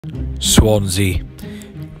Swansea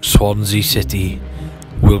City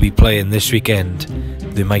will be playing this weekend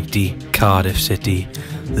the mighty Cardiff City.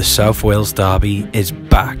 The South Wales derby is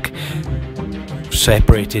back,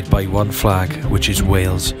 separated by one flag, which is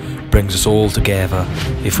Wales. Brings us all together,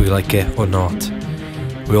 if we like it or not.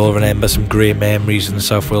 We all remember some great memories in the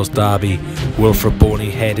South Wales derby. Wilfred Boney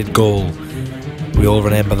headed goal. We all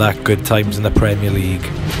remember that, good times in the Premier League.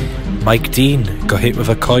 Mike Dean got hit with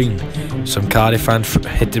a coin. Some Cardiff fans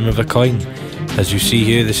hit him with a coin. As you see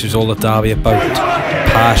here, this is all the derby about.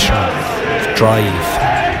 Passion, drive,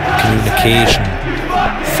 communication,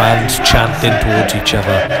 fans chanting towards each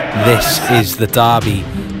other. This is the derby.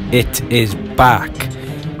 It is back.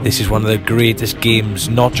 This is one of the greatest games,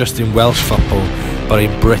 not just in Welsh football, but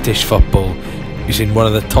in British football. It's in one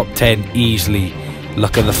of the top 10 easily.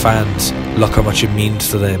 Look at the fans, look how much it means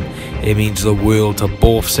to them. It means the world to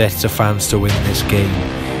both sets of fans to win this game.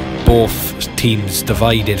 Both teams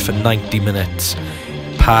divided for 90 minutes.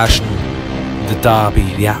 Passion, the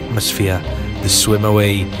derby, the atmosphere, the swim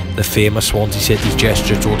away, the famous Swansea City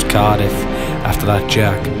gesture towards Cardiff after that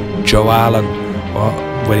jack. Joe Allen,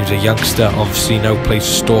 when he was a youngster, obviously now plays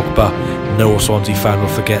for Stoke, but no Swansea fan will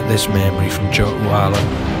forget this memory from Joe Allen.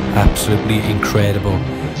 Absolutely incredible.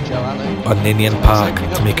 On Ninian Park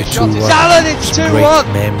to make a 2-1. Great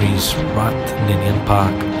memories at Ninian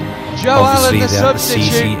Park. Obviously they're at the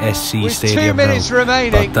CCSC Stadium now,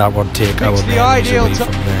 but that won't take our memories away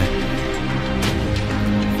from there.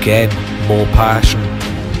 Again, more passion.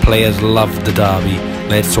 Players love the derby.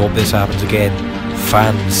 Let's hope this happens again.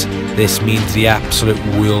 Fans, this means the absolute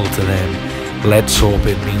world to them. Let's hope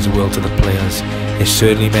it means the world to the players. It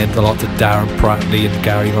certainly meant a lot to Darren Pratley and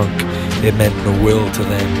Gary Monk. It meant the world to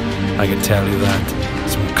them, I can tell you that.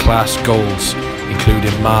 Some class goals,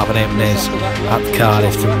 including Marvin Emnes at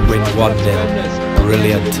Cardiff to win 1-0.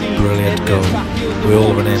 Brilliant goal. We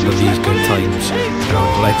all remember these good times.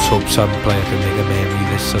 Now let's hope some player can make a memory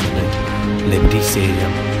this Sunday. Liberty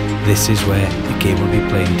Stadium. This is where the game will be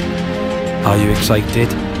played. Are you excited?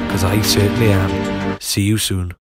 Because I certainly am. See you soon.